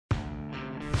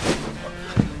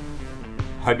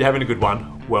Hope you're having a good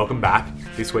one. Welcome back.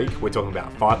 This week we're talking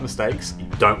about 5 mistakes you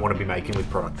don't want to be making with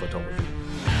product photography.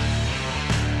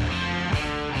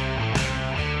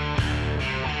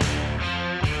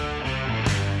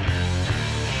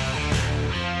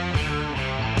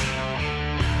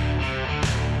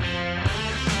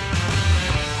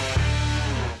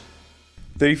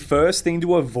 The first thing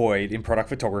to avoid in product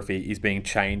photography is being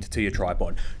chained to your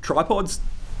tripod. Tripods,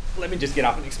 let me just get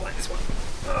up and explain this one.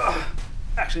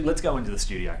 Actually, let's go into the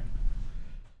studio.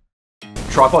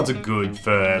 Tripods are good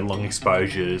for long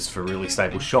exposures, for really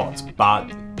stable shots, but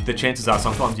the chances are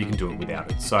sometimes you can do it without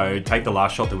it. So take the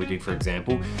last shot that we did, for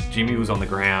example. Jimmy was on the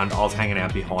ground, I was hanging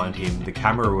out behind him, the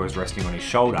camera was resting on his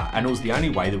shoulder, and it was the only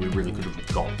way that we really could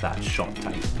have got that shot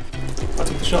taken. I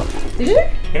took the shot. Did you?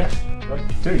 Yeah.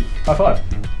 Dude, high five.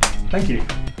 Thank you.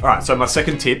 All right, so my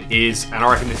second tip is, and I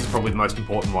reckon this is probably the most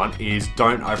important one, is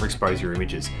don't overexpose your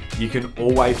images. You can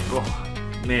always, oh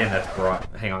man, that's bright.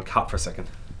 Hang on, cut for a second.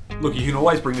 Look, you can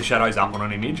always bring the shadows up on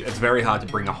an image. It's very hard to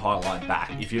bring a highlight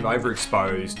back. If you've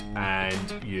overexposed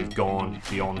and you've gone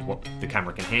beyond what the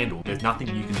camera can handle, there's nothing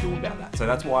you can do about that. So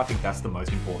that's why I think that's the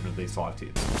most important of these 5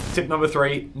 tips. Tip number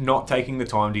 3, not taking the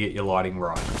time to get your lighting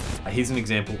right. Here's an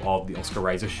example of the Oscar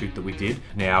Razor shoot that we did.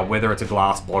 Now, whether it's a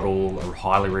glass bottle or a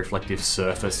highly reflective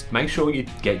surface, make sure you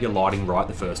get your lighting right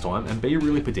the first time and be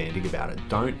really pedantic about it.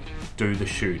 Don't do the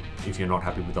shoot if you're not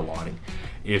happy with the lighting.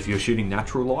 If you're shooting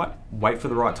natural light, wait for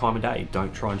the right time of day.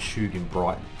 Don't try and shoot in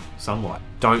bright sunlight.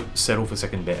 Don't settle for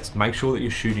second best. Make sure that you're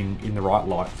shooting in the right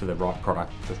light for the right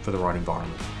product, for the right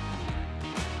environment.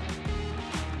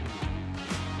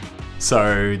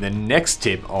 So the next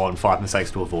tip on 5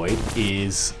 mistakes to avoid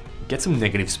is get some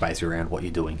negative space around what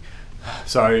you're doing.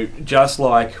 So just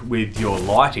like with your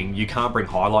lighting, you can't bring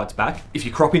highlights back. If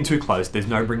you crop in too close, there's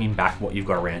no bringing back what you've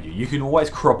got around you. You can always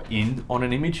crop in on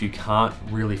an image, you can't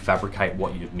really fabricate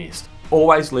what you've missed.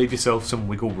 Always leave yourself some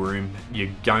wiggle room. You're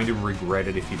going to regret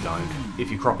it if you don't. If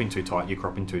you crop in too tight, you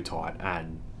crop in too tight,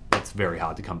 and it's very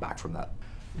hard to come back from that.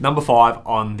 Number 5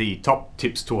 on the top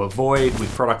tips to avoid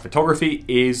with product photography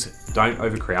is don't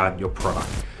overcrowd your product.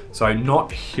 So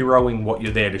not heroing what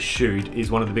you're there to shoot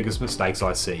is one of the biggest mistakes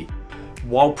I see.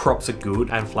 While props are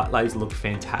good and flat lays look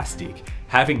fantastic,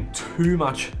 having too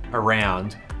much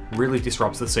around really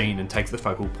disrupts the scene and takes the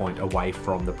focal point away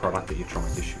from the product that you're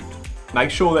trying to shoot. Make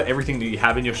sure that everything that you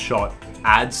have in your shot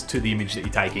adds to the image that you're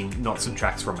taking, not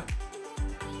subtracts from it.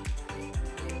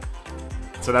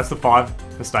 So that's the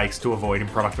 5 mistakes to avoid in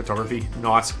product photography.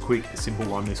 Nice, quick, simple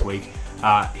one this week.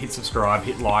 Hit subscribe,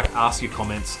 hit like, ask your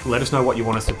comments, let us know what you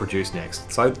want us to produce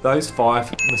next. So those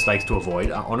 5 mistakes to avoid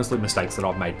are honestly mistakes that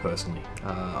I've made personally.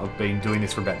 I've been doing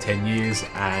this for about 10 years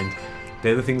and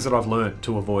they're the things that I've learned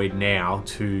to avoid now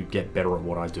to get better at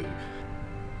what I do.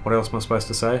 What else am I supposed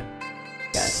to say?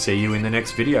 See you in the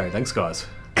next video. Thanks guys.